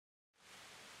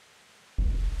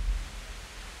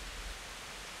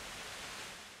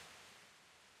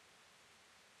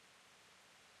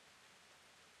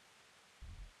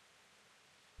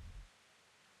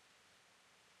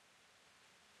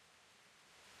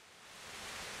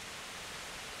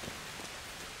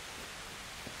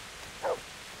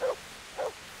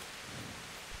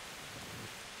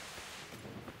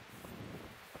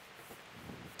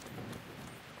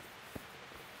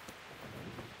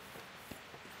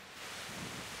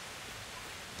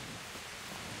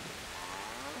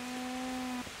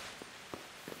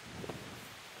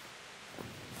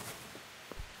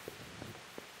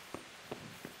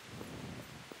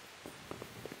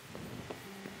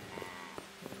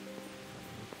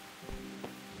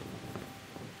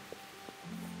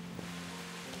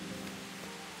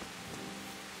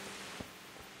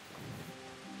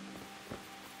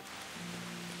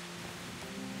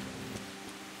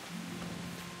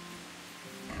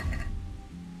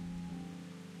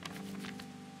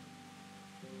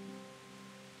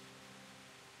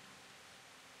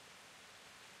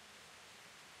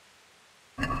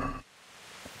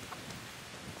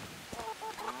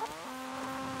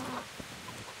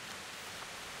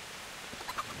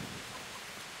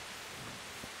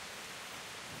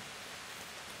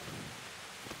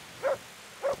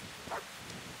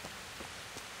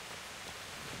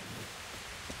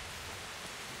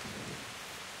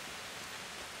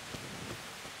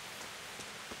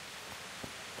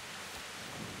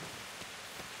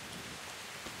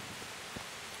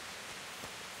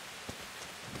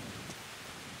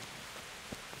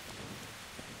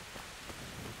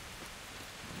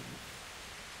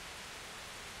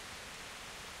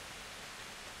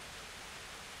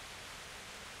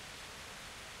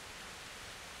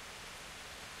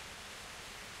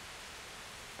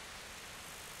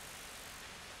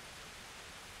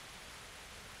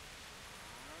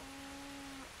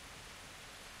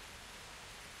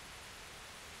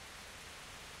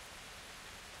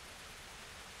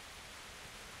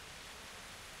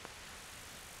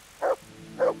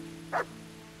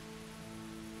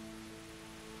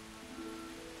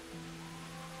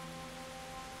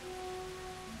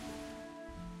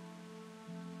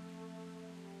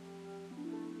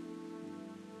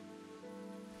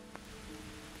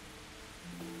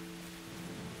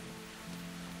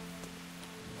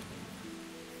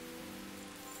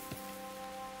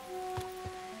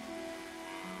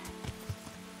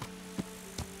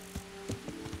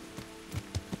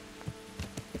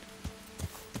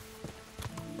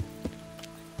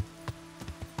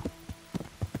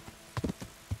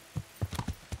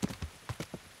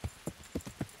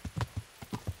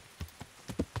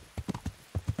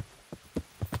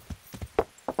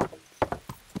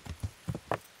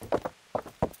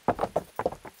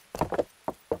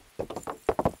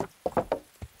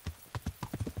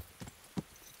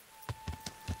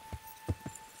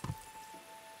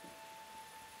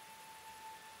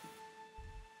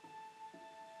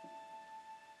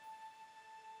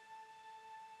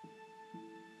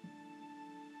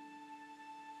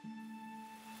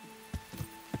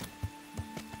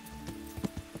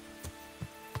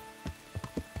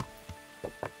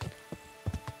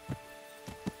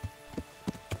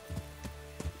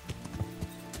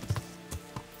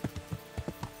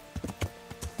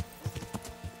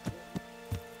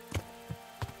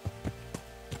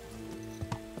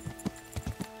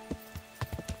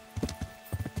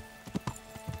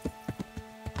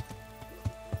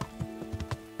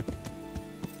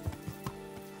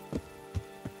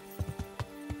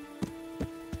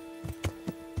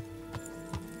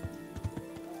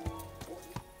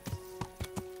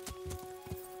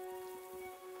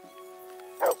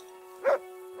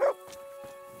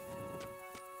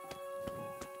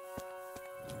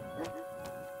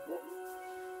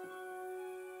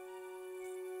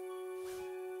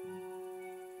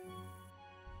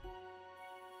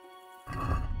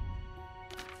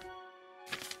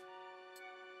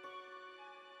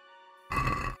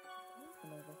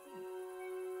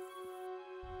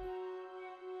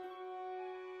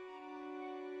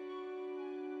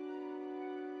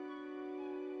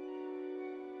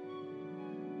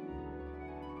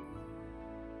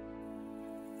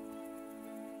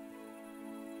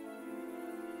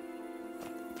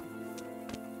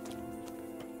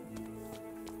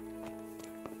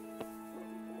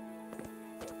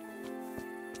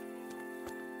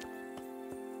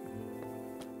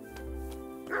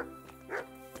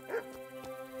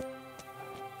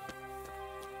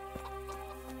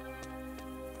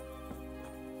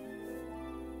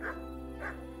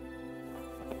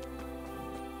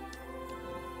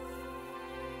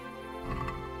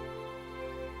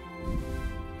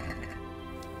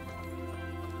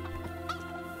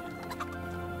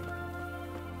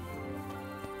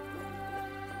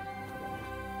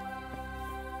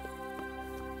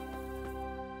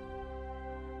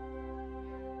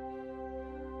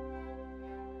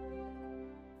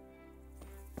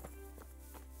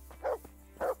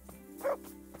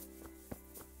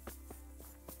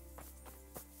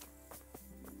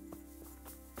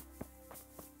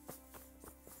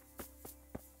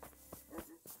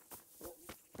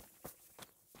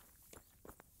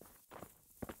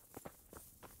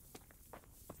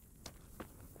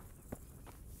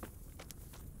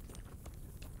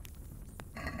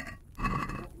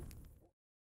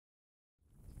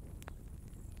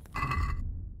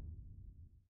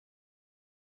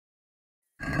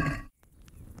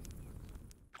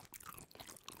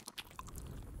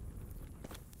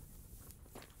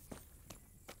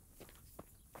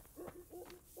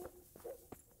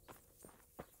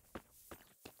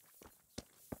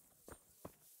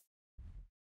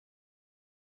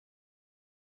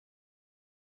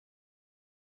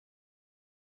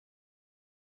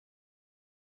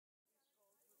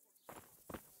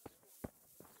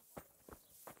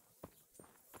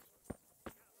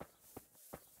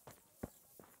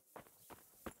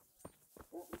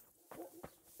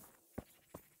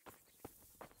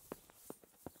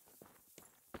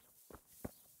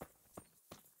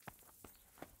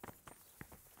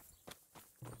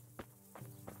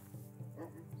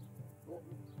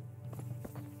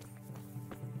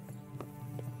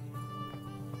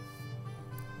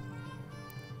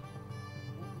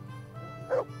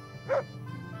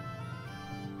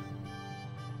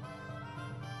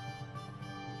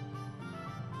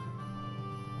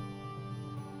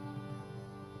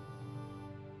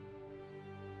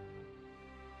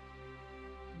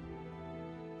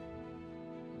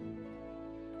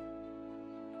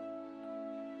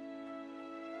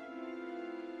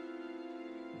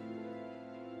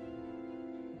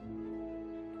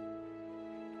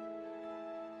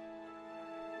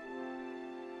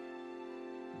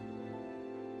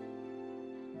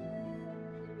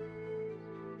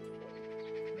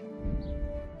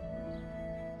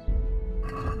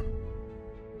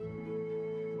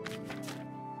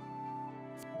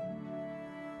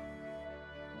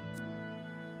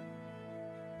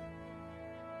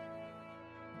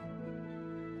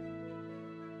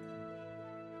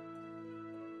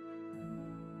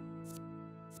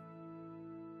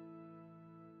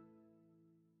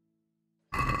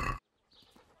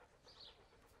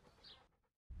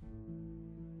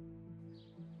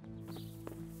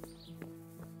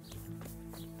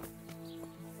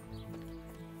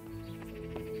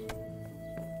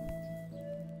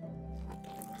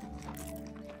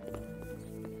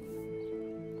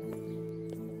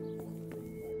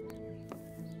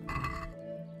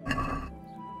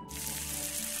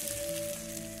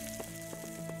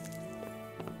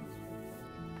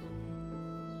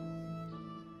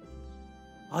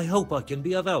I hope I can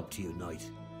be of help to you, knight.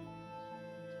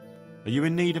 Are you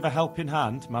in need of a helping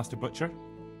hand, Master Butcher?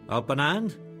 Helping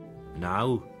hand?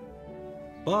 No.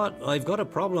 But I've got a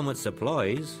problem with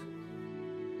supplies.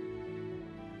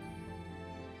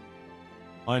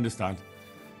 I understand.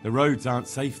 The roads aren't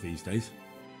safe these days.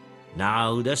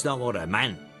 No, that's not what I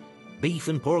meant. Beef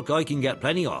and pork I can get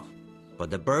plenty of, but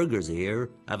the burgers here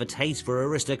have a taste for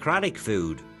aristocratic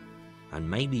food. And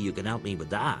maybe you can help me with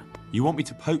that. You want me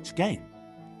to poach game?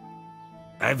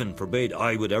 Heaven forbid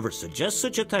I would ever suggest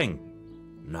such a thing.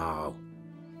 No.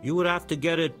 You would have to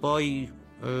get it by,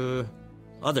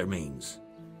 other means.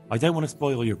 I don't want to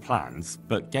spoil your plans,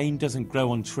 but game doesn't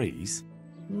grow on trees.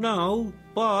 No,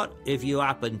 but if you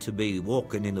happen to be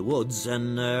walking in the woods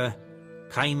and,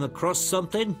 came across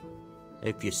something,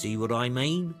 if you see what I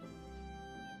mean.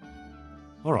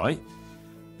 All right.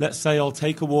 Let's say I'll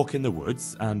take a walk in the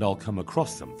woods and I'll come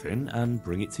across something and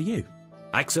bring it to you.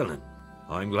 Excellent.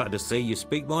 I'm glad to see you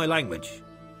speak my language.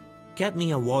 Get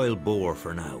me a wild boar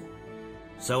for now,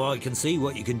 so I can see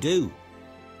what you can do.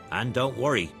 And don't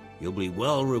worry, you'll be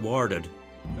well rewarded.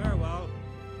 Farewell.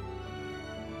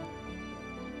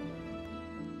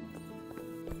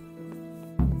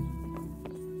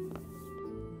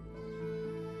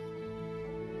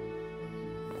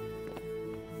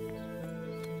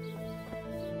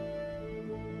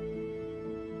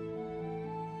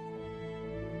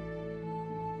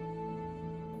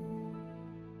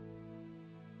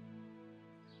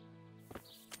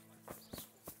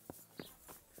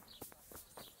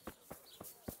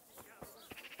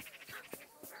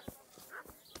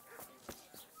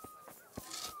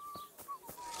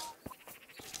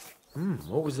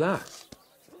 What was that?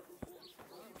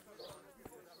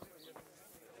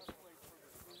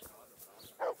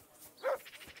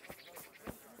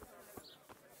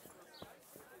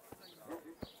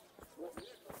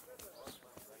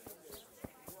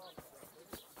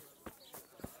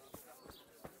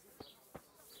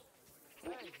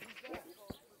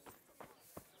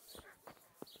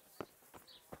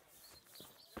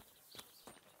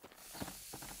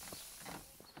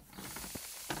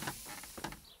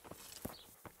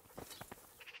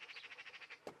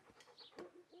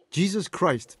 Jesus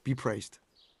Christ be praised.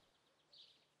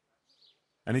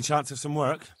 Any chance of some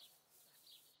work?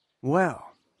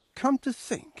 Well, come to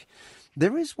think,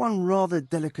 there is one rather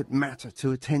delicate matter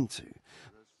to attend to.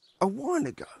 A while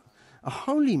ago, a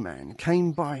holy man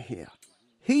came by here.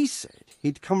 He said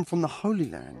he'd come from the Holy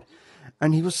Land,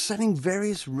 and he was selling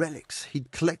various relics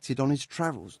he'd collected on his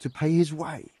travels to pay his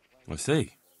way. I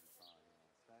see.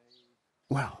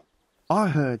 Well, I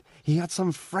heard he had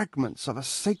some fragments of a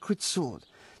sacred sword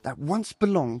that once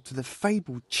belonged to the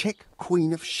fabled Czech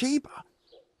Queen of Sheba.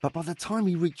 But by the time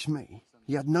he reached me,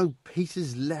 he had no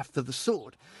pieces left of the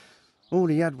sword. All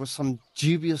he had was some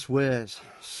dubious wares,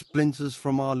 splinters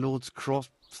from our Lord's cross,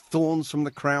 thorns from the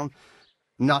crown,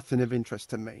 nothing of interest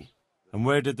to me. And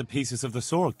where did the pieces of the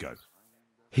sword go?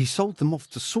 He sold them off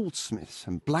to swordsmiths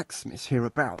and blacksmiths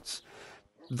hereabouts.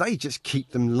 They just keep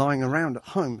them lying around at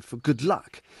home for good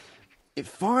luck.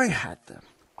 If I had them,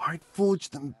 I'd forge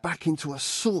them back into a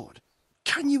sword.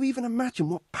 Can you even imagine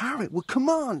what power it would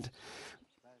command?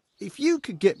 If you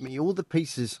could get me all the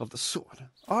pieces of the sword,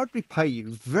 I'd repay you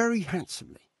very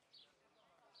handsomely.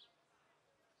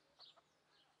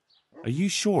 Are you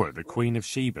sure the Queen of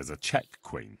Sheba's a Czech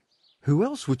queen? Who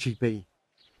else would she be?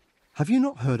 Have you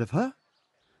not heard of her?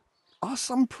 Our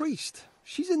son priest.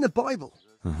 She's in the Bible.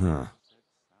 Uh-huh.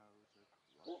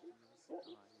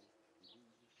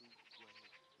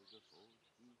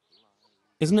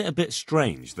 Isn't it a bit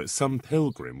strange that some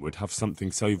pilgrim would have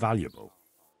something so valuable?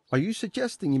 Are you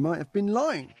suggesting he might have been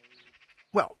lying?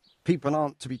 Well, people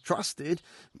aren't to be trusted,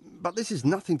 but this is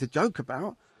nothing to joke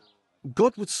about.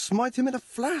 God would smite him in a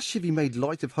flash if he made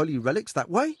light of holy relics that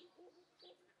way.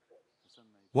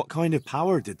 What kind of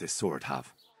power did this sword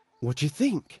have? What do you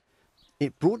think?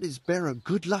 It brought its bearer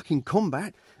good luck in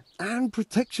combat and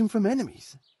protection from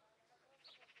enemies.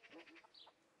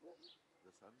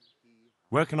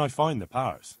 Where can I find the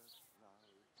powers?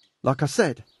 Like I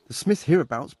said, the smith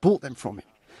hereabouts bought them from him.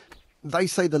 They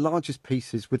say the largest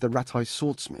piece is with the rat-eyed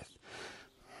swordsmith.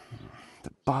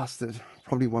 The bastard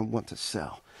probably won't want to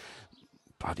sell.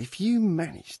 But if you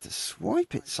manage to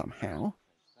swipe it somehow...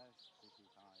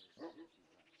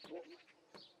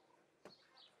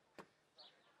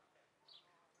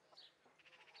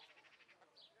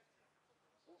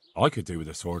 I could do with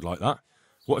a sword like that.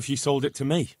 What if you sold it to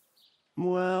me?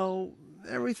 Well,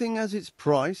 everything has its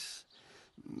price,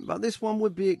 but this one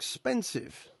would be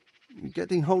expensive.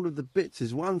 Getting hold of the bits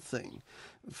is one thing.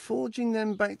 Forging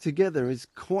them back together is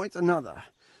quite another.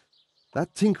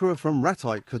 That tinkerer from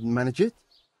Ratite couldn't manage it.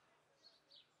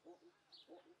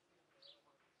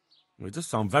 Well, it does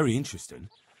sound very interesting.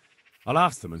 I'll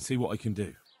ask them and see what I can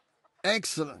do.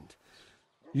 Excellent.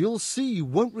 You'll see you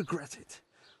won't regret it.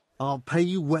 I'll pay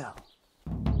you well.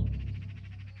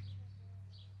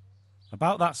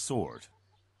 About that sword.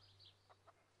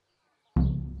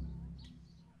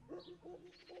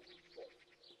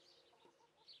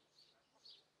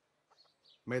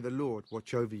 May the Lord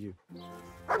watch over you.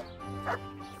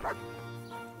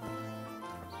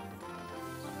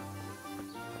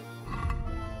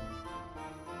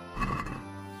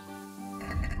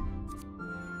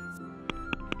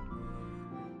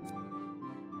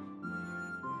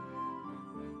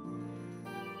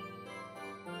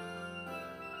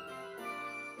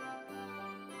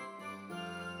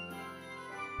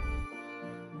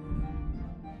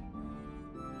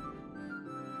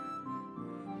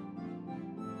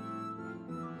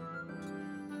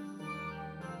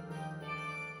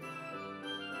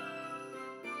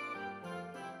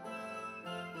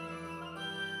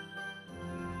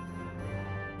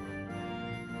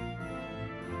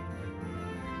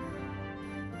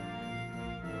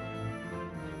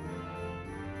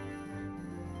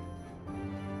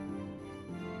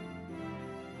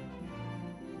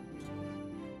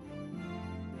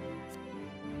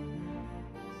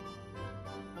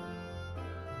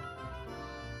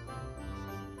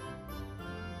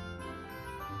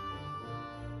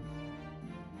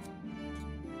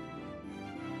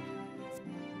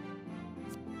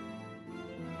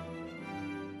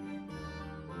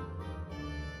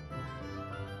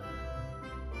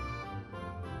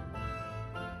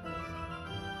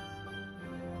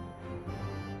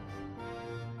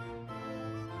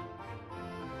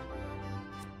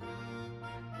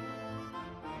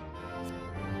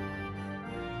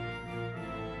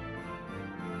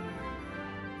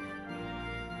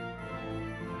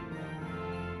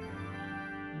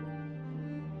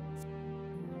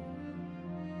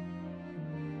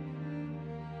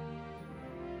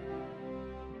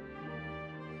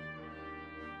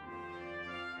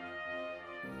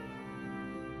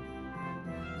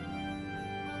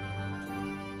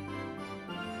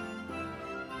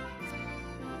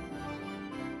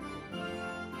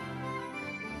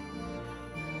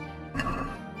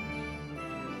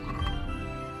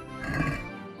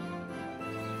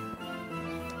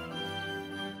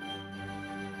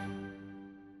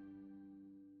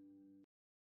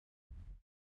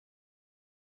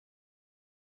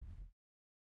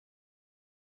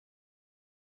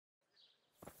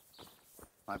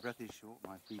 My breath is short,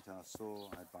 my feet are sore,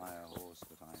 I buy a horse,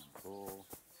 but I am poor.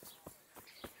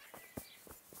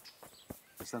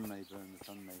 The sun may burn, the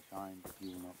sun may shine, but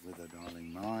you will not wither,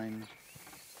 darling mine.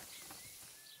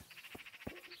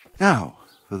 Now,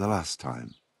 for the last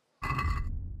time.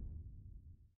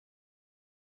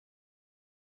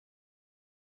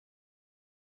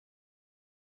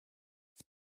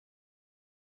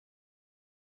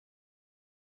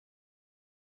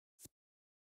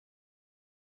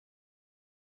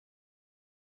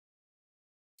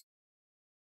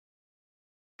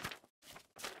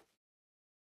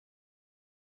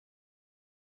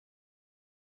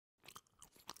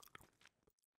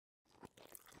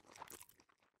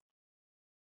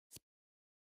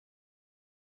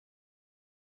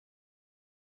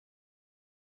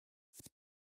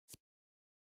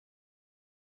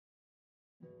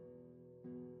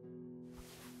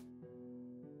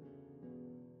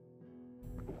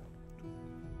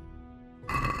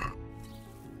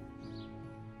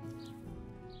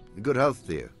 Good health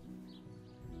to you.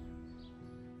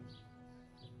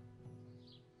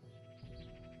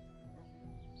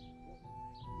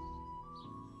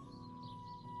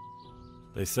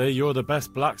 They say you're the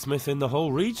best blacksmith in the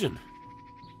whole region.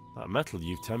 That metal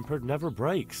you've tempered never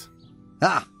breaks.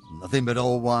 Ah, nothing but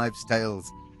old wives'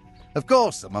 tales. Of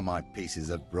course some of my pieces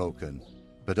have broken,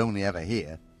 but only ever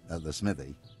here, at the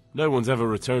smithy. No one's ever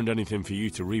returned anything for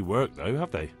you to rework, though, have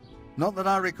they? Not that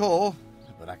I recall,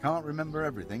 but I can't remember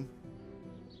everything.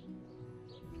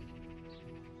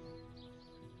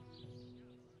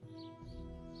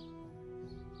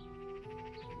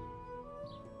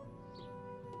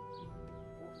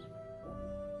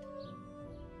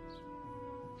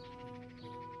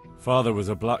 Father was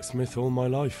a blacksmith all my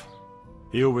life.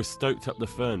 He always stoked up the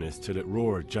furnace till it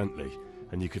roared gently,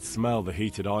 and you could smell the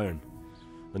heated iron.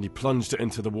 Then he plunged it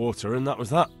into the water, and that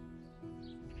was that.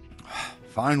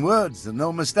 Fine words, and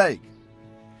no mistake.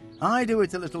 I do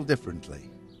it a little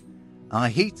differently. I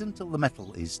heat until the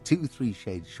metal is 2-3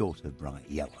 shades short of bright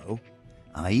yellow.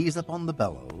 I ease up on the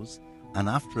bellows, and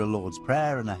after a Lord's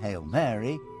Prayer and a Hail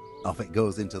Mary, off it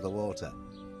goes into the water.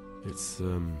 It's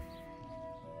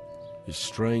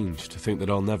strange to think that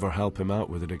I'll never help him out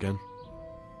with it again.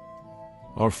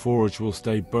 Our forge will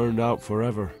stay burned out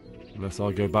forever, unless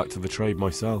I go back to the trade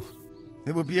myself.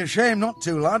 It would be a shame not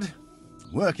to, lad.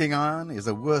 Working iron is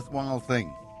a worthwhile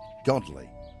thing. Godly.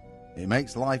 It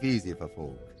makes life easier for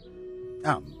folk.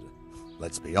 And,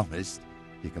 let's be honest,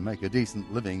 you can make a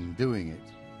decent living doing it.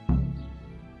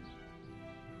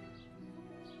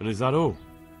 And is that all?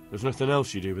 There's nothing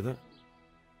else you do with it?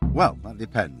 Well, that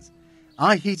depends.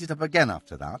 I heat it up again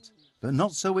after that, but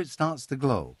not so it starts to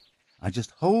glow. I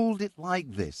just hold it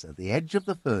like this at the edge of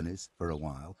the furnace for a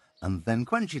while and then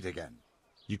quench it again.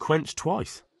 You quench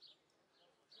twice?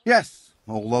 Yes,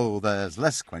 although there's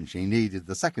less quenching needed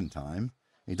the second time.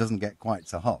 It doesn't get quite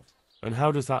so hot. And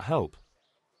how does that help?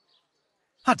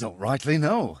 I don't rightly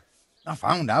know. I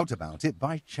found out about it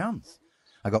by chance.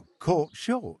 I got caught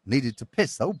short, needed to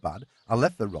piss so bad I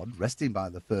left the rod resting by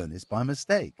the furnace by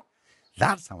mistake.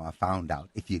 That's how I found out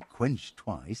if you quench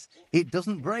twice, it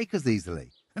doesn't break as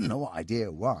easily. No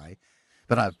idea why,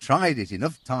 but I've tried it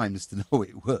enough times to know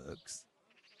it works.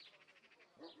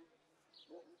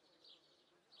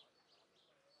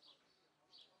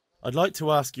 I'd like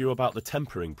to ask you about the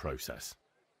tempering process.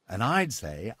 And I'd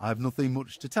say I've nothing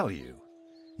much to tell you.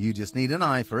 You just need an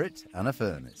eye for it and a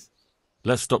furnace.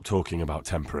 Let's stop talking about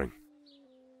tempering.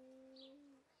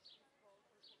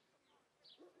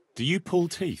 Do you pull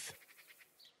teeth?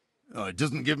 Oh, it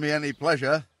doesn't give me any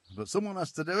pleasure, but someone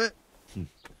has to do it.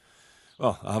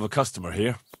 Well, I have a customer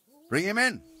here. Bring him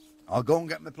in. I'll go and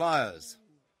get my pliers.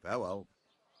 Farewell.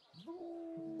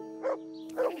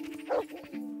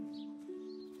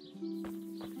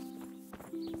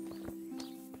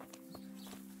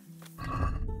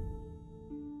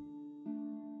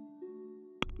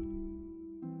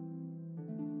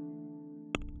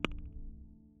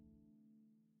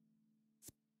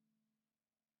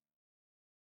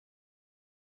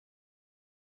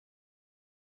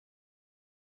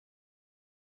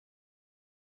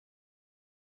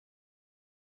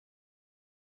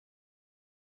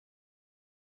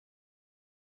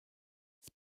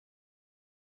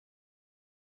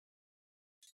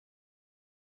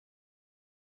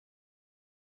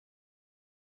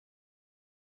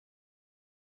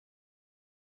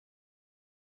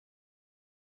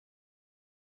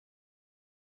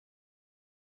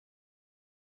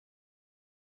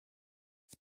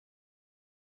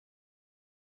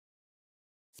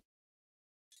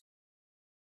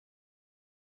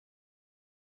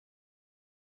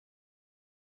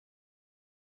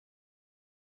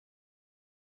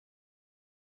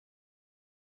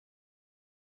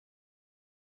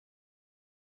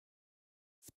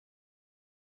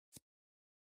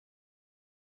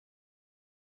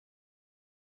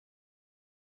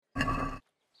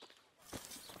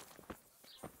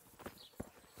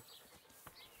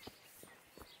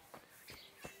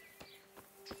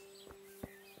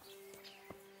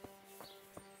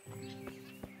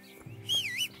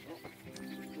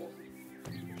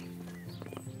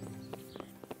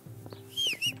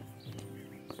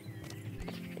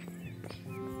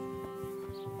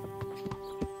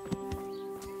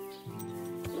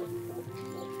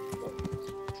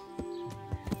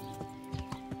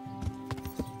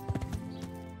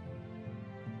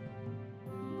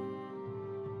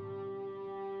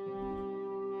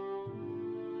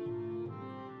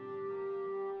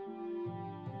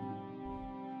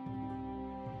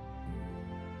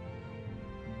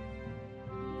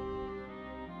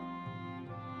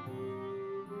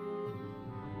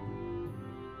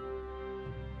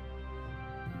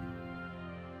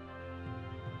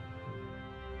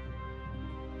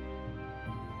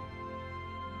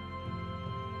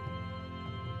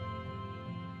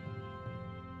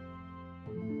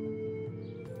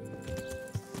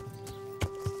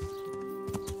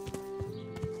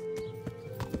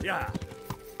 Yeah.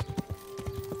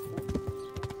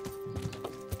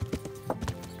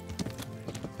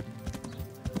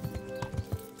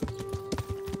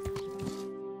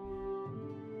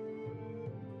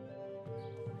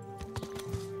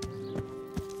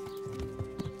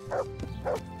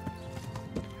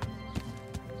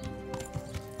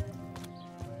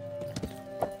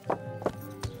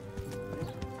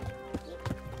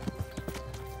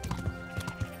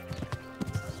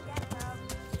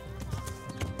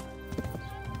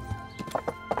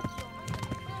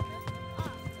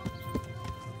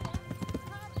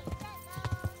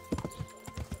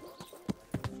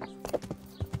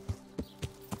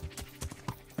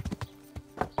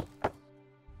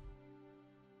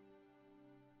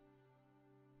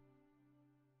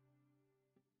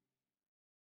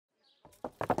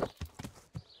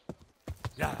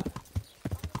 Yeah.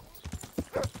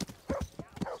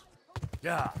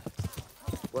 Yeah.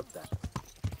 What the?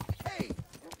 Hey!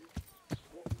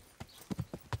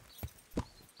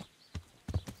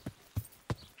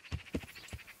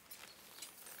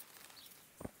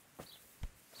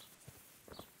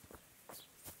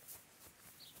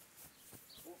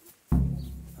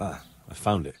 Ah, I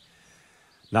found it.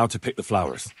 Now to pick the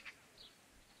flowers.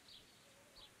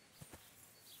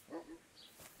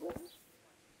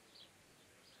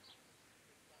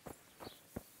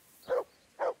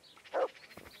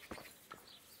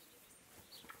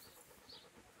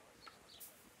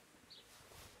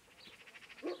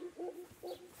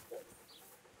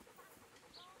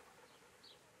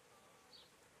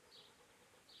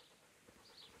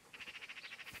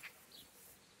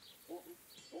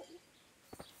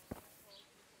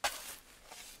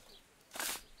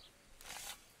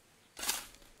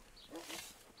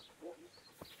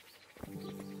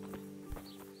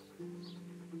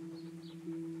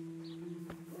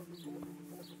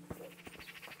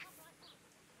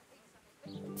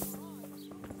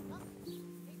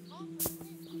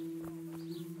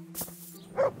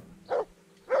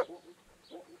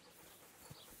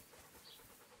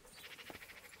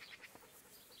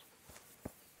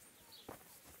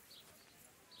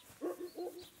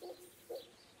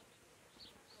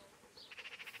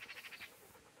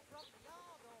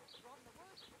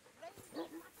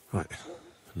 Right,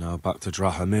 now back to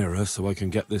Bohemia so I can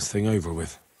get this thing over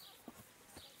with.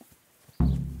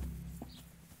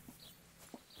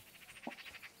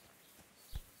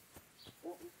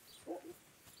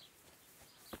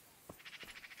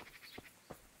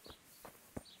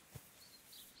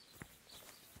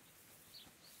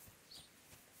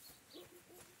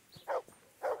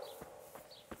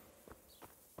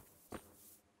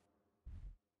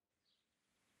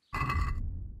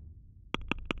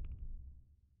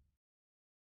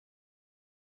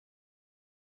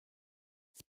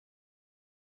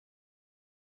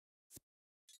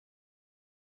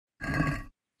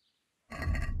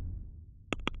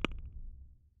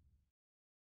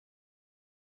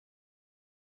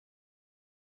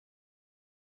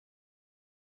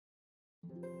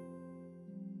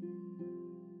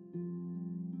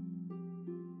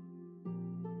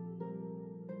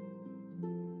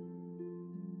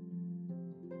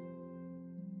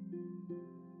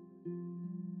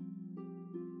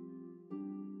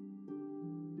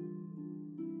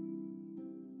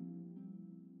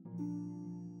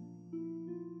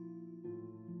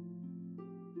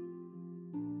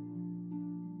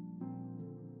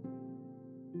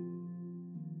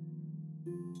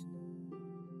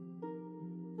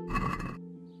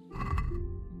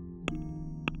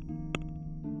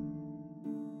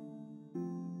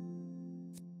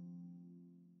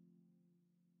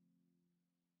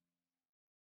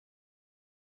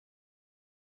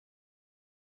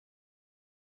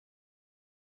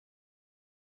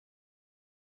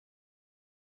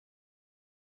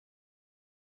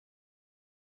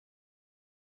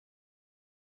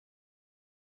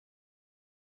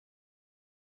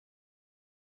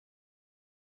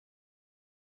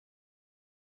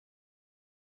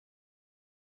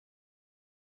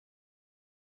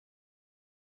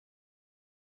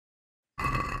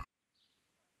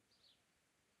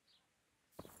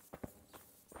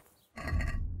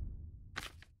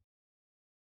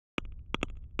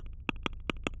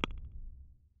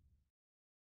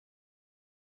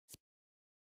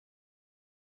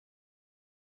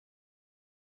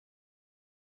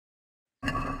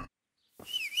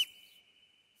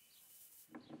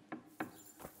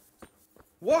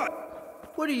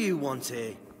 What? What do you want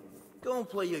here? Go and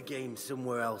play your game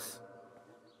somewhere else.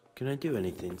 Can I do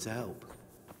anything to help?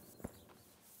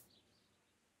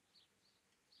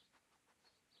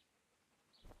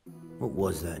 What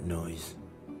was that noise?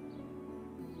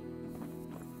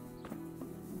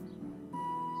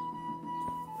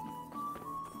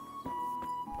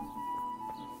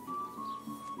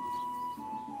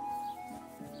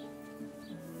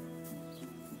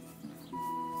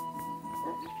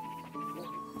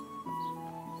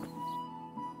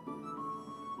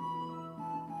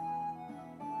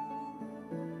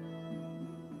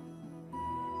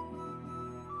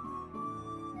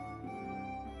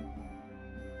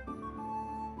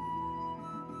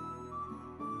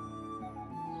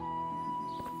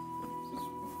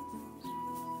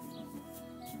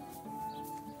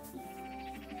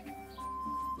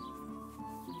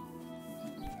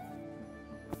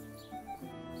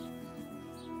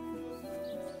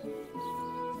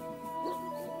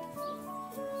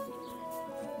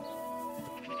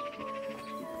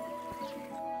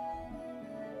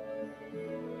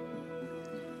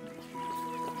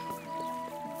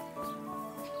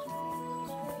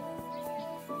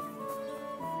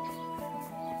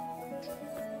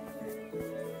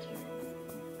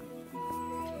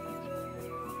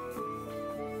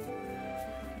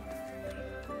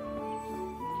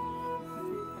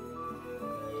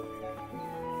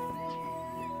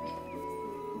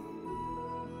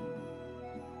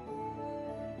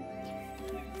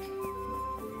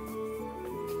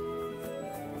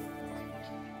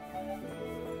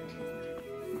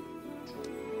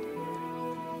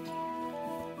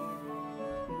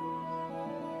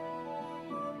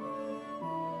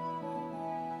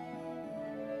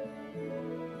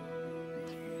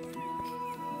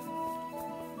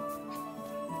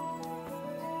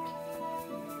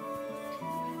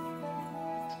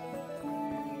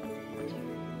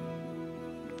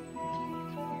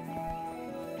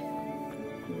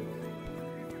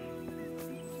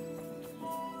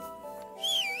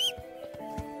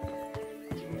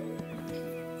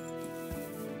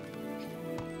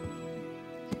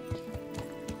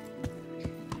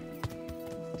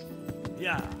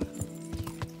 Yeah.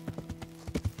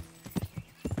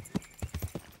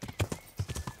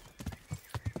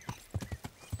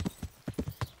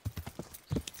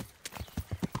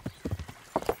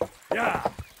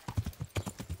 Yeah.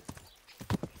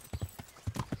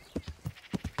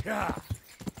 Yeah.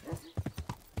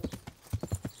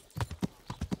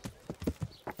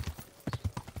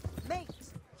 Meat,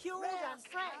 cured and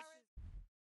fresh.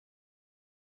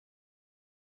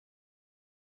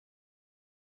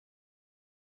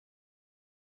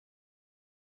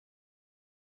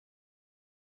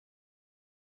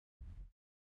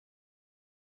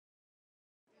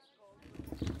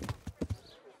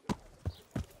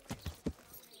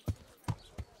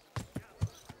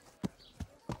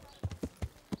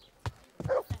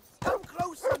 Come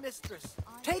closer, mistress.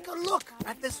 Take a look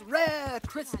at this rare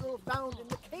crystal found in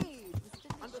the cave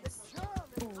under the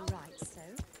German. All right,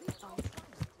 so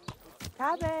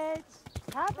cabbage,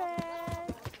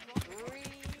 cabbage, green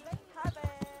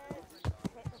cabbage.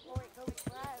 Hit before it goes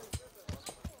brown.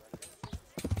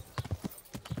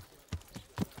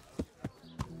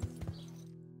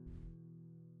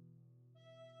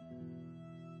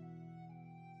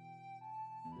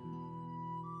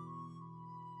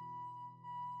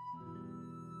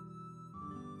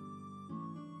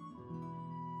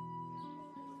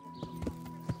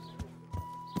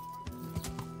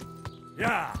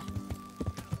 Yeah.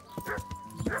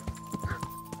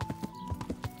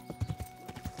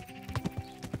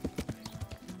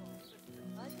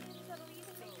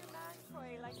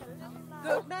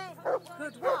 Good men,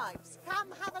 good wives, come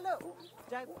have a look.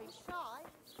 Don't be shy.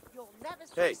 You'll never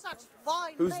see Hey, such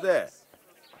fine who's mates. there?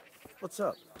 What's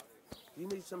up? Do you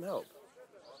need some help?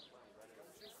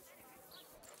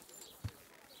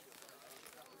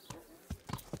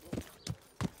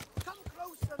 Come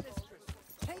closer, mistress.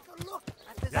 Take a look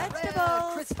at this Vegetables,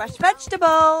 rare crystal fresh found-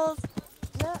 vegetables.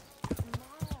 Look.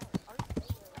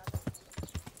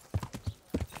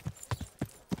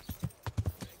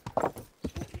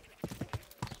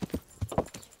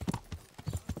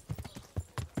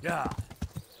 Yeah.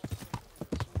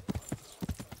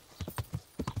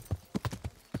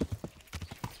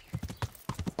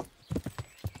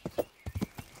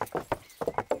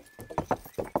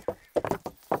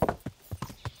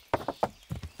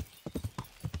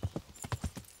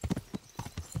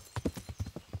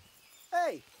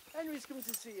 Hey, Henry's coming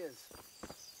to see us.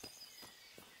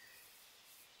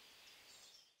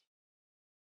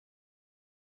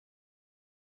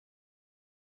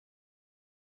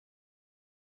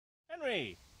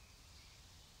 Henry!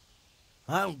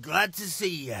 I'm glad to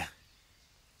see you.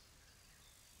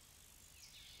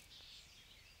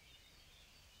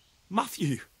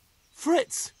 Matthew!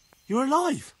 Fritz! You're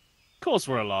alive! Of course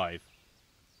we're alive.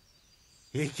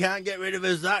 You can't get rid of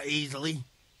us that easily.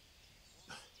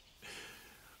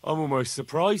 I'm almost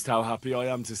surprised how happy I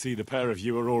am to see the pair of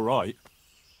you are all right.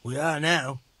 We are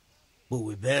now, but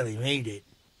we barely made it.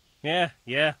 Yeah,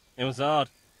 it was hard.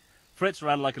 Fritz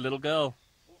ran like a little girl.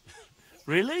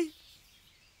 Really?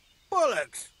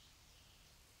 Bollocks!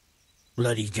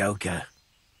 Bloody joker.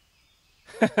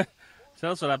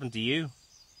 Tell us what happened to you.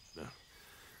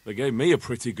 They gave me a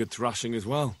pretty good thrashing as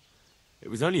well. It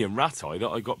was only in Rat-Eye that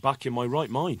I got back in my right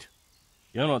mind.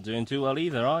 You're not doing too well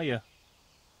either, are you?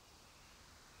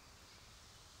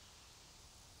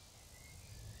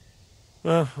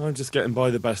 Well, I'm just getting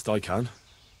by the best I can.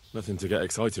 Nothing to get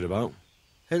excited about.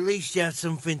 At least you had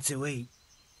something to eat.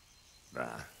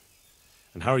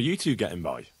 And how are you two getting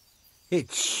by?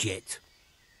 It's shit.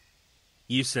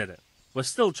 You said it. We're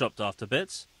still chopped off to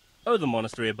bits. Owe the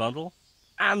monastery a bundle.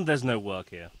 And there's no work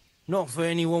here. Not for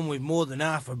anyone with more than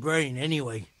half a brain,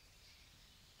 anyway.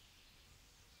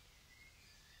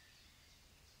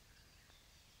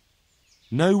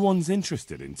 No one's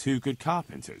interested in two good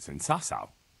carpenters in Sasau.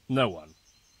 No one.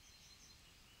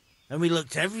 And we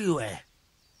looked everywhere.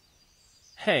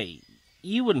 Hey,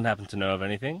 you wouldn't happen to know of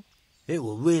anything? It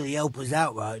will really help us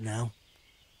out right now.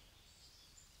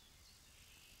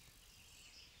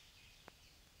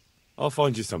 I'll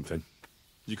find you something.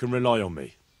 You can rely on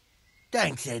me.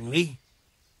 Thanks, Henry.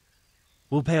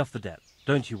 We'll pay off the debt.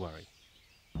 Don't you worry.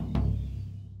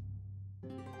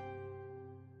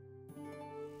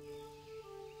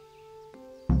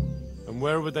 And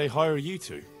where would they hire you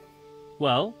to?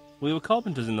 Well, we were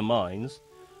carpenters in the mines,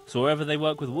 so wherever they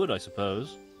work with wood, I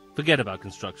suppose. Forget about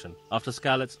construction. After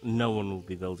Skalitz, no one will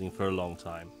be building for a long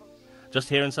time. Just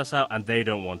here in Sasau, and they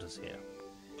don't want us here.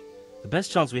 The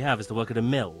best chance we have is to work at a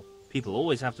mill. People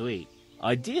always have to eat.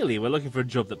 Ideally, we're looking for a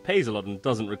job that pays a lot and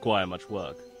doesn't require much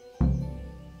work.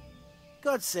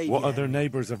 God save What you, other Henry.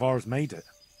 neighbours of ours made it?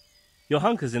 Your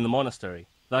hunker's in the monastery.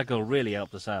 That girl really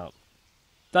helped us out.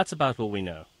 That's about all we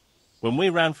know. When we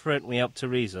ran for it, we helped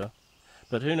Teresa,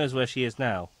 but who knows where she is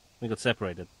now? We got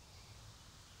separated.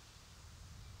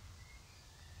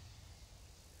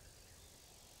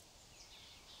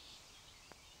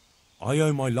 I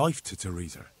owe my life to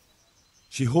Teresa.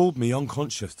 She hauled me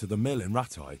unconscious to the mill in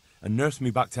Rattay and nursed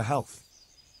me back to health.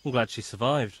 I'm glad she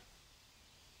survived.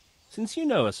 Since you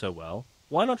know her so well,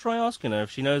 why not try asking her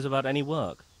if she knows about any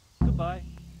work? Goodbye.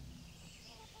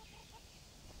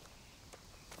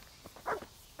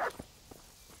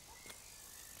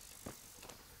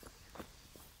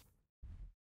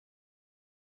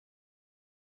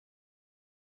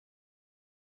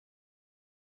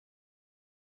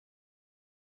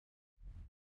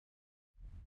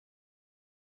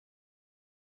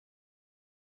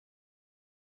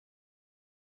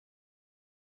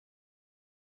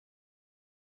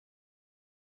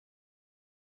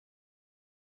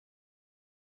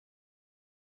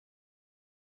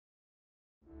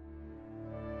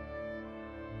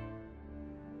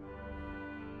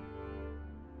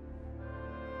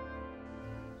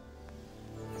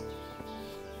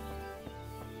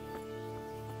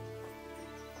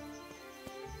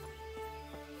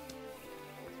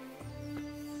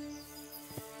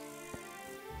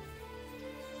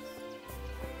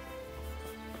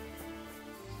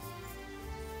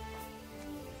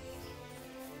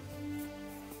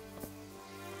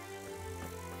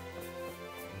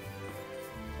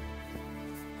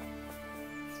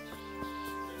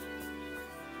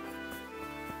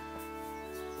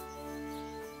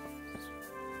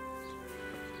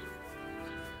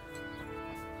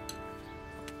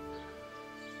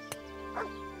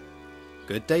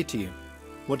 Good day to you.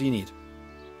 What do you need? Do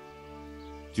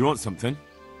you want something?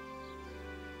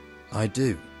 I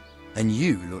do. And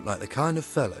you look like the kind of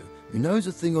fellow who knows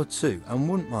a thing or two and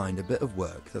wouldn't mind a bit of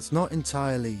work that's not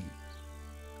entirely,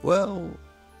 well,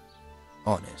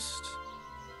 honest.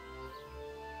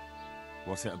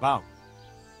 What's it about?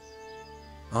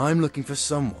 I'm looking for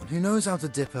someone who knows how to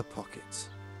dip her pockets.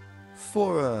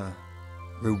 For a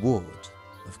reward,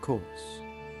 of course.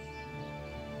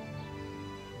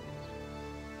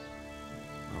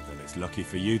 Well, then it's lucky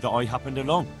for you that I happened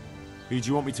along. Who do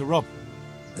you want me to rob?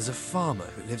 There's a farmer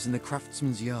who lives in the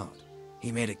craftsman's yard.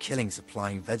 He made a killing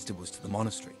supplying vegetables to the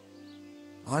monastery.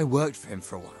 I worked for him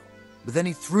for a while, but then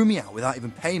he threw me out without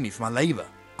even paying me for my labour.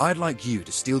 I'd like you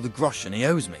to steal the groschen he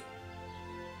owes me.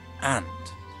 And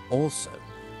also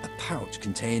a pouch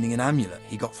containing an amulet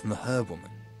he got from the herb woman.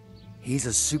 He's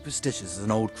as superstitious as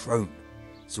an old crone,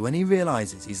 so when he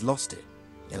realises he's lost it,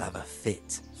 he'll have a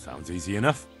fit. Sounds easy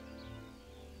enough.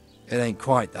 It ain't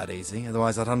quite that easy,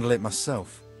 otherwise I'd handle it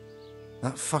myself.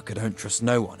 That fucker don't trust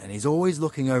no one, and he's always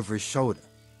looking over his shoulder.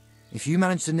 If you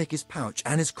manage to nick his pouch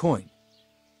and his coin,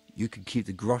 you can keep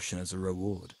the groschen as a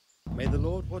reward. May the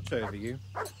Lord watch over you.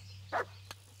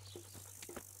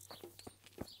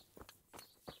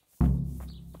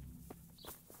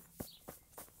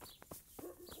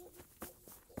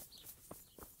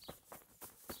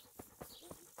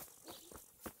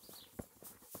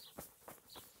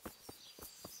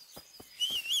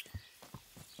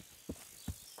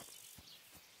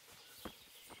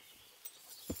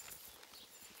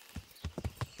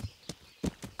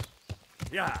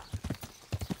 Yeah.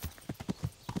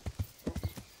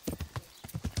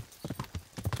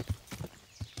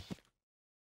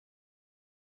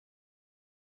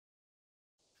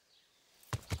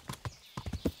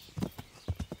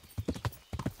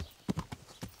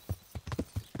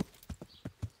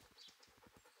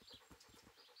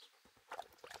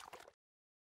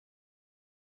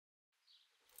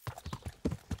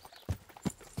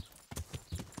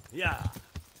 Yeah.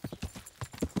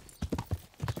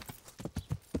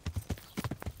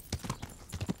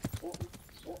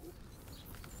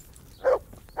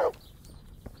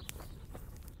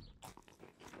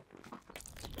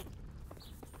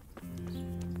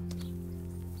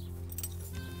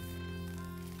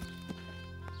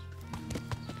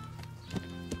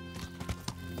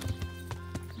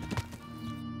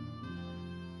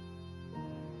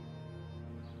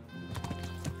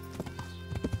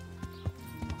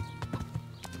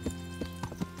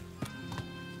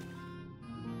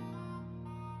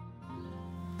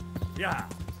 Yeah.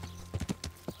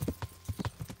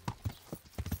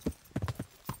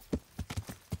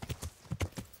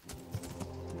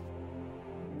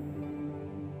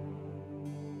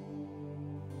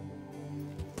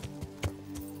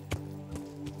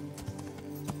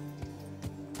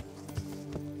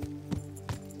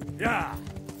 Yeah.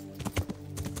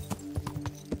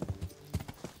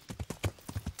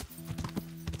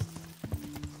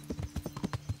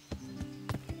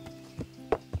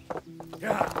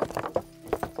 Yeah.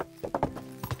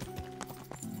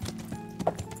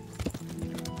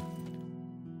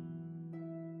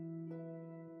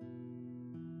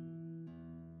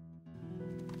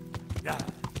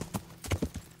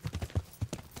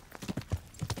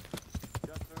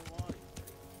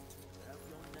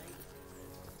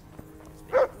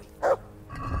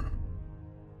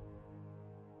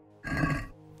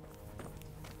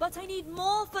 But I need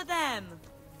more for them.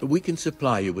 We can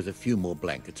supply you with a few more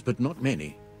blankets, but not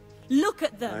many. Look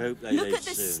at them. I hope they Look leave at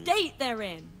the soon. state they're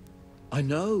in. I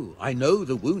know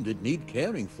the wounded need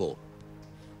caring for.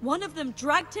 One of them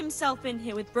dragged himself in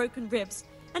here with broken ribs,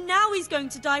 and now he's going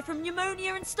to die from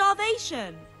pneumonia and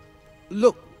starvation.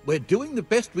 Look, we're doing the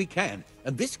best we can,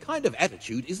 and this kind of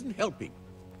attitude isn't helping.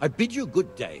 I bid you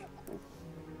good day.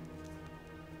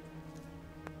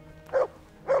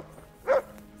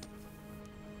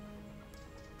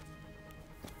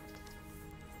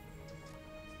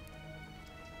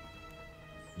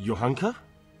 Johanka?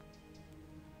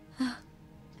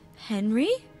 Henry?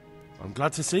 I'm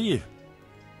glad to see you.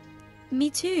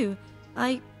 Me too.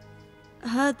 I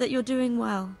heard that you're doing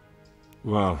well.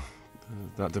 Well,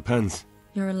 that depends.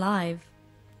 You're alive.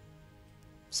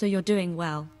 So you're doing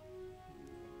well.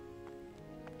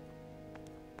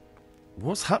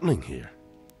 What's happening here?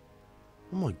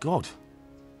 Oh my god.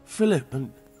 Philip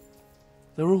and...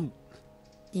 they're all...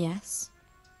 Yes.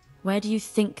 Where do you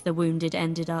think the wounded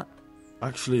ended up?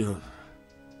 Actually,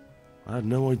 I had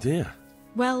no idea.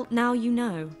 Well, now you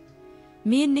know.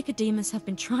 Me and Nicodemus have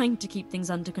been trying to keep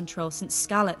things under control since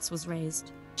Skalitz was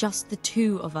raised. Just the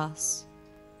two of us.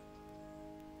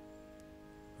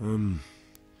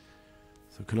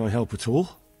 So can I help at all?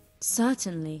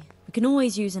 Certainly. We can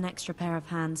always use an extra pair of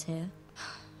hands here.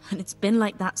 And it's been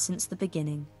like that since the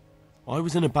beginning. I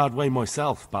was in a bad way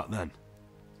myself back then.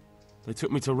 They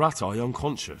took me to Ratai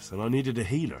unconscious, and I needed a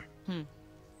healer.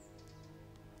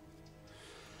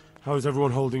 How is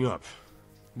everyone holding up?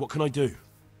 What can I do?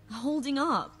 Holding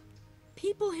up?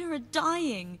 People here are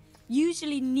dying,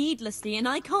 usually needlessly, and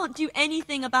I can't do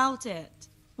anything about it.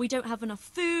 We don't have enough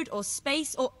food or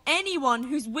space or anyone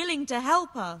who's willing to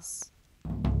help us.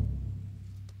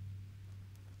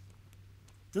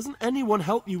 Doesn't anyone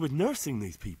help you with nursing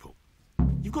these people?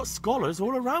 You've got scholars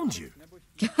all around you.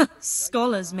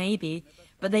 Scholars, maybe,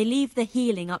 but they leave the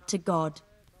healing up to God.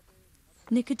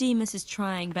 Nicodemus is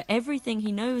trying, but everything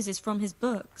he knows is from his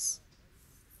books.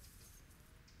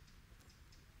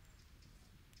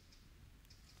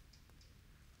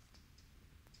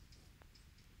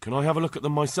 Can I have a look at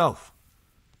them myself?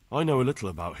 I know a little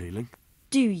about healing.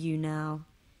 Do you now?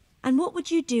 And what would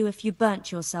you do if you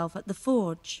burnt yourself at the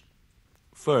forge?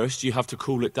 First, you have to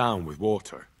cool it down with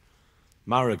water.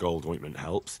 Marigold ointment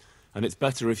helps, and it's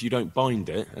better if you don't bind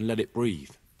it and let it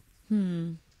breathe.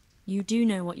 You do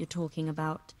know what you're talking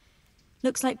about.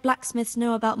 Looks like blacksmiths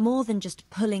know about more than just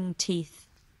pulling teeth.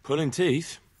 Pulling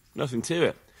teeth? Nothing to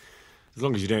it. As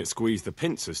long as you don't squeeze the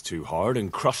pincers too hard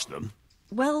and crush them.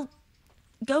 Well,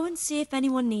 go and see if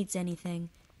anyone needs anything.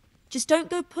 Just don't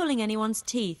go pulling anyone's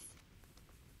teeth.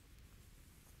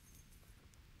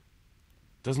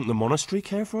 Doesn't the monastery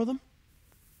care for them?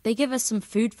 They give us some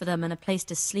food for them and a place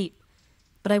to sleep,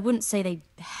 but I wouldn't say they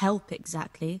help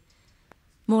exactly.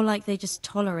 More like they just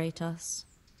tolerate us.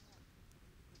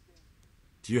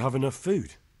 Do you have enough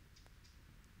food?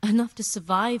 Enough to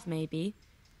survive, maybe,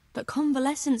 but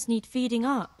convalescents need feeding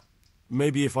up.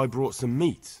 Maybe if I brought some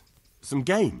meat, some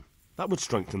game, that would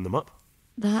strengthen them up.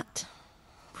 That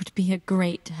would be a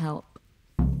great help.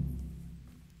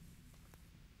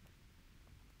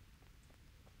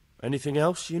 Anything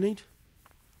else you need?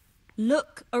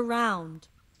 Look around.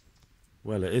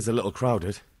 Well, it is a little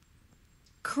crowded.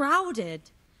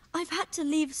 Crowded? I've had to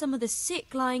leave some of the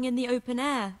sick lying in the open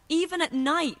air, even at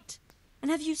night. And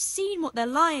have you seen what they're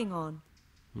lying on?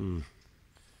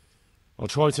 I'll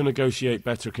try to negotiate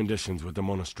better conditions with the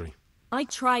monastery. I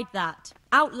tried that,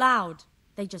 out loud.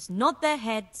 They just nod their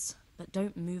heads, but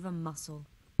don't move a muscle.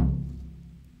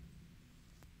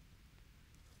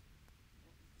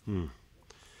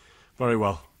 Very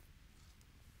well.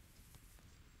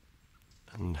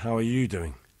 And how are you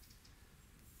doing?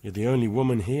 You're the only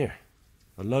woman here,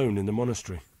 alone in the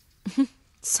monastery.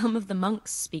 Some of the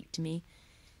monks speak to me,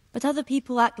 but other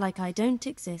people act like I don't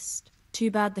exist.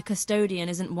 Too bad the custodian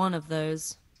isn't one of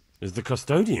those. Is the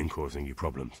custodian causing you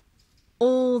problems?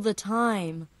 All the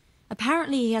time.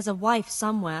 Apparently he has a wife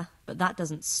somewhere, but that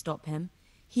doesn't stop him.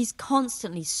 He's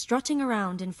constantly strutting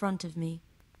around in front of me.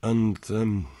 And,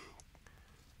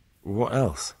 what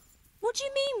else? What do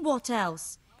you mean, what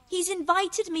else? He's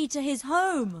invited me to his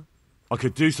home. I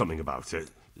could do something about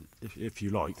it, if you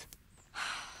liked.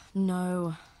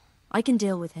 No, I can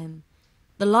deal with him.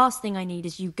 The last thing I need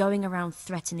is you going around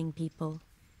threatening people.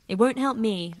 It won't help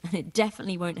me, and it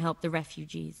definitely won't help the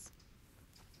refugees.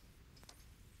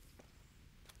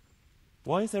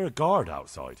 Why is there a guard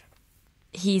outside?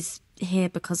 He's here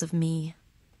because of me.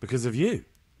 Because of you?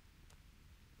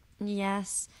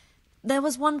 Yes. There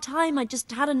was one time I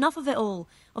just had enough of it all,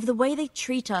 of the way they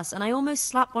treat us, and I almost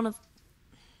slapped one of...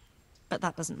 But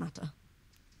that doesn't matter.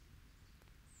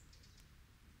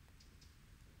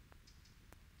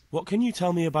 What can you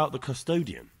tell me about the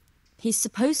custodian? He's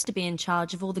supposed to be in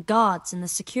charge of all the guards and the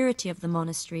security of the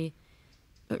monastery.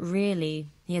 But really,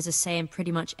 he has a say in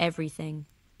pretty much everything,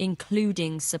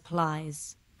 including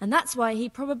supplies. And that's why he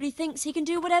probably thinks he can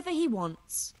do whatever he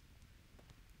wants.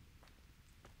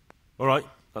 All right,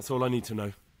 that's all I need to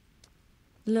know.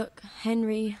 Look,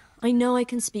 Henry, I know I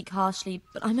can speak harshly,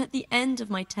 but I'm at the end of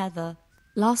my tether.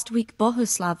 Last week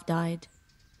Bohuslav died.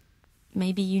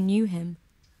 Maybe you knew him.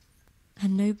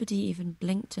 And nobody even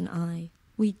blinked an eye.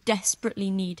 We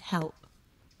desperately need help.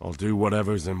 I'll do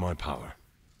whatever's in my power.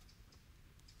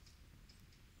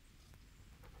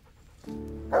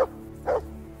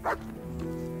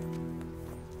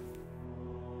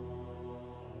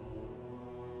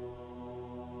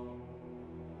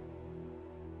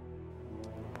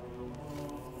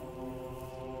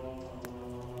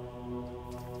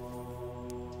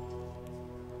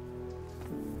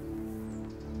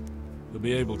 He'll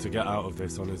be able to get out of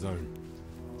this on his own.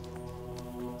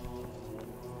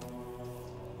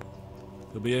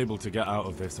 He'll be able to get out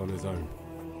of this on his own.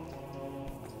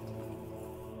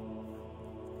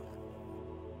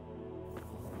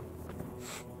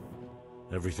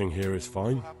 Everything here is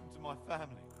fine? What happened to my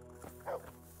family?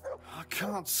 I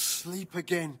can't sleep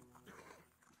again.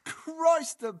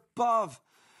 Christ above!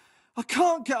 I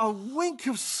can't get a wink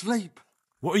of sleep.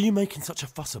 What are you making such a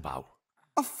fuss about?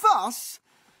 A fuss?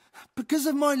 Because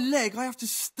of my leg, I have to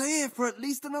stay here for at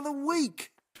least another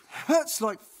week. Hurts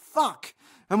like fuck.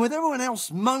 And with everyone else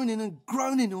moaning and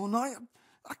groaning all night,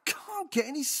 I can't get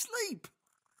any sleep.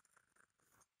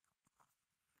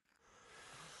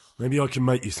 Maybe I can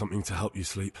make you something to help you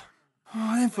sleep.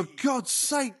 Oh, then for God's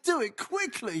sake, do it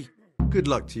quickly. Good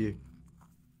luck to you.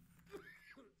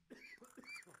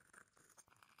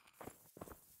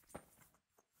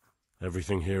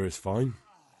 Everything here is fine?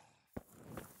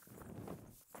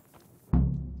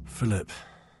 Philip,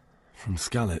 from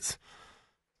Skalitz.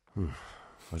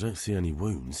 I don't see any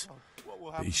wounds,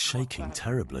 but he's shaking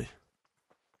terribly.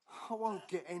 I won't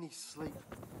get any sleep.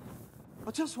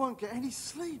 I just won't get any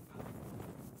sleep.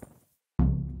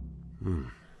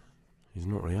 He's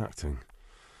not reacting.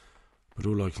 But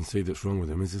all I can see that's wrong with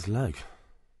him is his leg.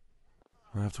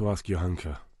 I have to ask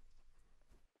Johanka.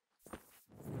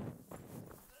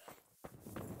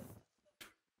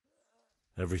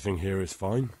 Everything here is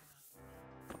fine?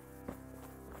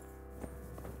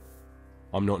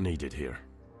 I'm not needed here.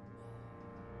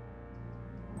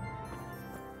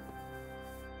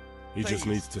 He just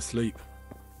needs to sleep.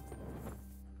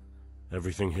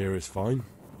 Everything here is fine?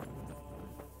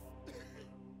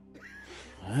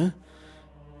 Huh?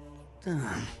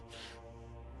 Damn.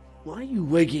 Why are you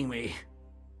waking me?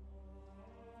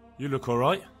 You look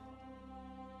alright?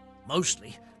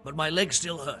 Mostly, but my leg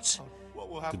still hurts.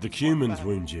 Did the Cumans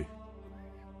wound you?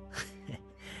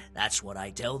 That's what I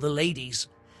tell the ladies.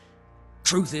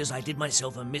 Truth is, I did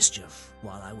myself a mischief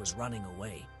while I was running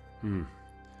away. And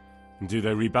do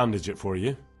they rebandage it for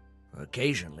you?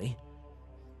 Occasionally.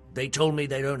 They told me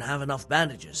they don't have enough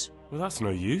bandages. Well, that's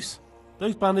no use.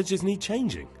 Those bandages need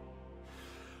changing.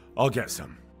 I'll get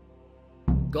some.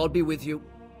 God be with you.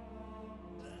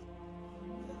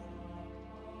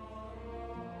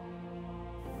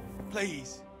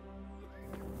 Please.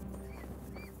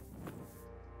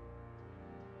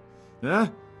 Yeah?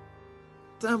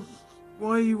 Damn,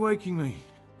 why are you waking me?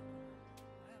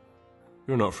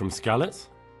 You're not from Skalitz?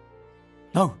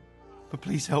 No, but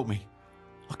please help me.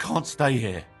 I can't stay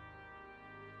here.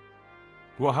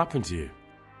 What happened to you?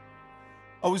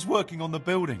 I was working on the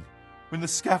building when the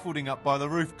scaffolding up by the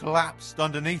roof collapsed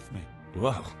underneath me.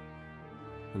 Well,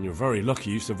 and you're very lucky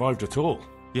you survived at all.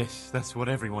 Yes, that's what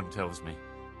everyone tells me.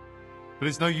 But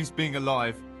it's no use being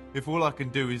alive if all I can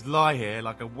do is lie here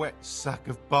like a wet sack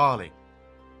of barley.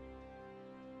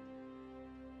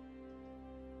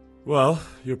 Well,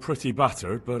 you're pretty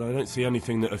battered, but I don't see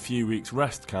anything that a few weeks'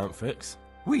 rest can't fix.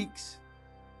 Weeks?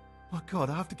 My God,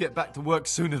 I have to get back to work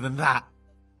sooner than that.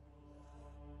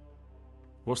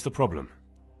 What's the problem?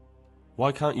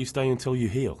 Why can't you stay until you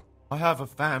heal? I have a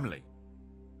family.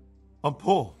 I'm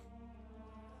poor.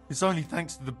 It's only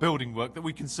thanks to the building work that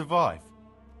we can survive.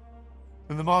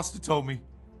 And the master told me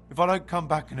if I don't come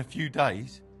back in a few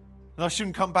days, then I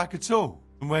shouldn't come back at all.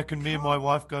 And where can me and my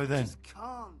wife go then?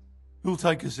 Who'll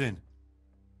take us in?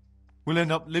 We'll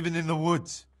end up living in the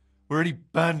woods, where any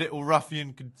bandit or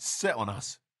ruffian could set on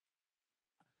us.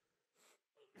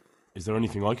 Is there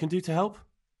anything I can do to help?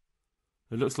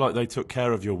 It looks like they took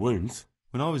care of your wounds.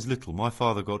 When I was little, my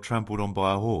father got trampled on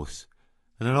by a horse,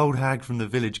 and an old hag from the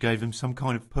village gave him some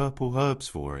kind of purple herbs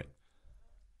for it.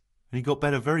 And he got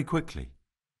better very quickly.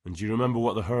 And do you remember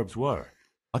what the herbs were?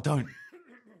 I don't.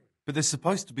 But there's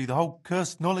supposed to be the whole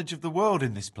cursed knowledge of the world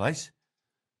in this place.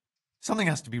 Something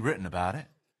has to be written about it.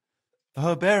 A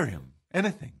herbarium.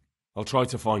 Anything. I'll try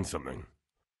to find something.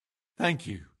 Thank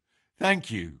you.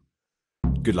 Thank you.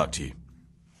 Good luck to you.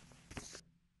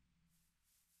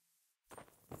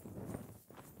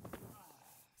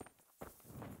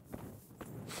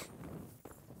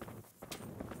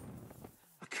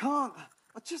 I can't.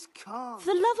 I just can't. For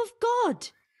the love of God!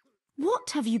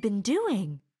 What have you been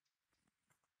doing?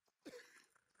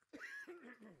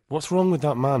 What's wrong with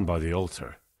that man by the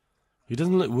altar? He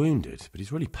doesn't look wounded, but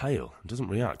he's really pale and doesn't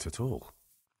react at all.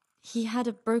 He had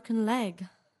a broken leg.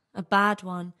 A bad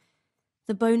one.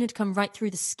 The bone had come right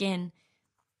through the skin.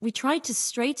 We tried to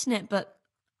straighten it, but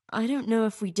I don't know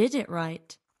if we did it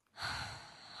right.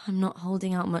 I'm not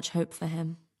holding out much hope for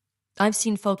him. I've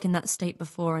seen folk in that state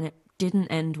before, and it didn't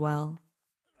end well.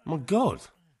 My God,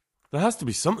 there has to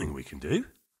be something we can do.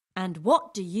 And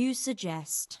what do you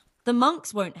suggest? The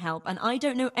monks won't help, and I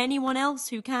don't know anyone else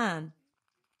who can.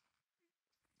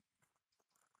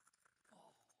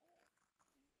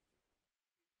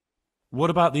 What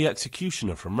about the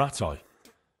executioner from Ratai?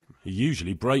 He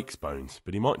usually breaks bones,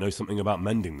 but he might know something about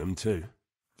mending them too.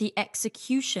 The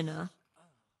executioner?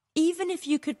 Even if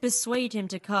you could persuade him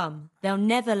to come, they'll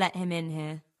never let him in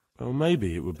here. Well,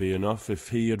 maybe it would be enough if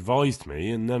he advised me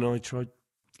and then I tried...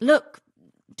 Look,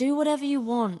 do whatever you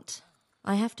want.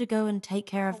 I have to go and take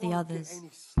care of the others.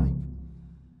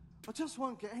 I just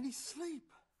won't get any sleep.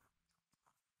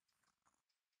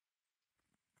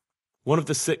 One of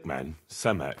the sick men,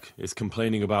 Semek, is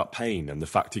complaining about pain and the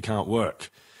fact he can't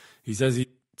work. He says he...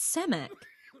 Semek?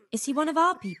 Is he one of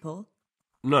our people?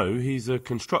 No, he's a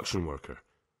construction worker.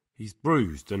 He's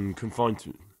bruised and confined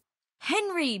to...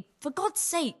 Henry, for God's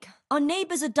sake, our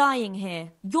neighbours are dying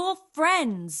here. Your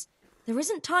friends. There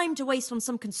isn't time to waste on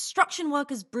some construction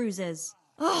worker's bruises.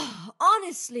 Oh,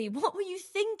 honestly, what were you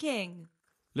thinking?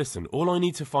 Listen, all I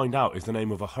need to find out is the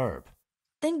name of a herb.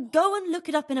 Then go and look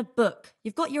it up in a book.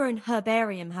 You've got your own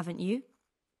herbarium, haven't you?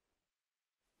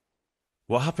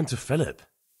 What happened to Philip?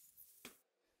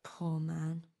 Poor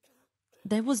man.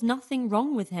 There was nothing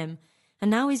wrong with him,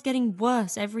 and now he's getting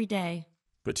worse every day.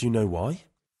 But do you know why?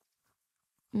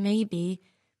 Maybe.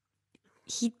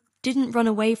 He didn't run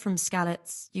away from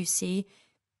Skalitz, you see.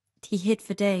 He hid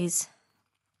for days,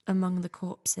 among the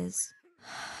corpses.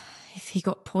 If he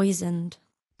got poisoned.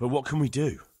 But what can we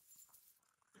do?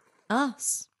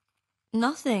 Us?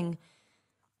 Nothing.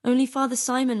 Only Father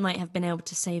Simon might have been able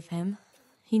to save him.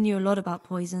 He knew a lot about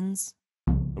poisons.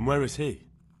 And where is he?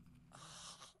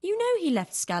 You know he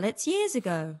left Skalitz years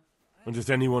ago. And does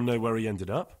anyone know where he ended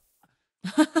up?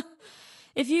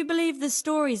 If you believe the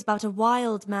stories about a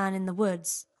wild man in the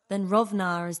woods, then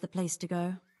Rovnar is the place to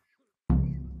go.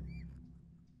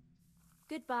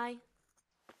 Goodbye.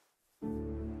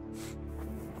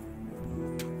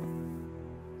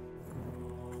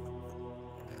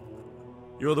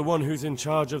 You're the one who's in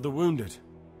charge of the wounded.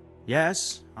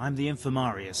 Yes, I'm the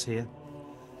infirmarius here.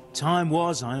 Time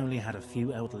was I only had a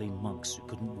few elderly monks who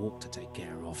couldn't walk to take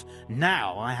care of.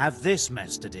 Now I have this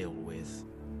mess to deal with.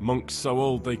 Monks so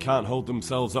old they can't hold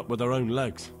themselves up with their own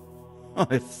legs. Oh,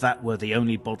 if that were the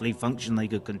only bodily function they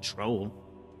could control.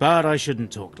 But I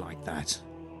shouldn't talk like that.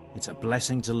 It's a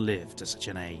blessing to live to such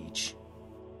an age.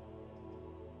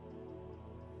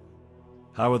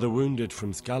 How are the wounded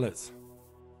from Skalitz?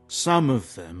 Some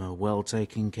of them are well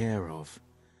taken care of.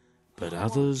 But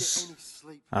others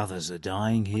are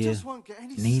dying here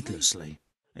needlessly.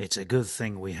 It's a good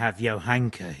thing we have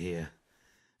Johanka here.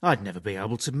 I'd never be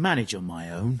able to manage on my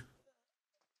own.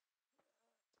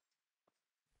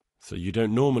 So you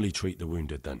don't normally treat the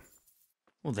wounded, then?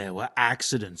 Well, there were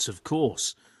accidents, of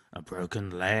course. A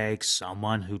broken leg,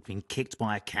 someone who'd been kicked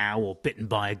by a cow or bitten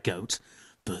by a goat.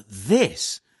 But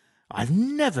this... I've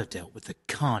never dealt with the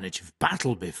carnage of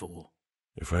battle before.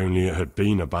 If only it had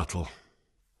been a battle.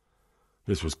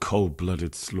 This was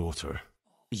cold-blooded slaughter.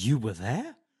 You were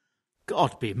there?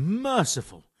 God be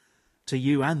merciful to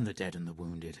you and the dead and the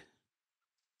wounded.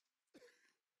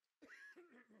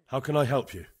 How can I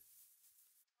help you?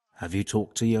 Have you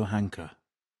talked to Johanka?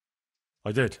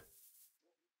 I did.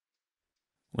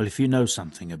 Well, if you know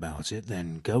something about it,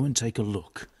 then go and take a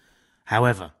look.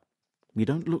 However, you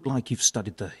don't look like you've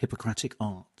studied the Hippocratic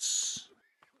arts.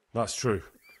 That's true.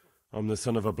 I'm the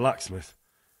son of a blacksmith.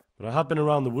 But I have been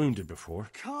around the wounded before.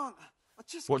 Can't.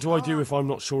 What do I do if I'm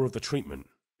not sure of the treatment?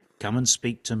 come and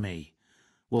speak to me.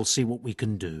 We'll see what we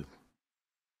can do.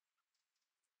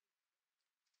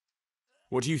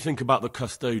 What do you think about the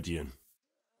custodian?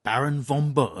 Baron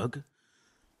von Berg?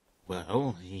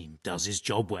 Well, he does his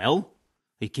job well.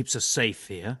 He keeps us safe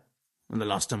here. And the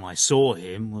last time I saw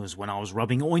him was when I was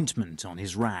rubbing ointment on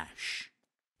his rash.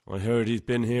 I heard he's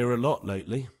been here a lot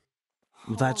lately.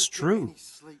 That's true.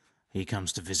 He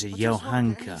comes to visit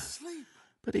Johanka,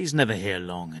 but he's never here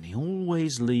long, and he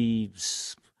always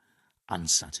leaves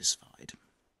unsatisfied.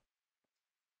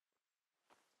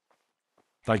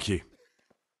 Thank you.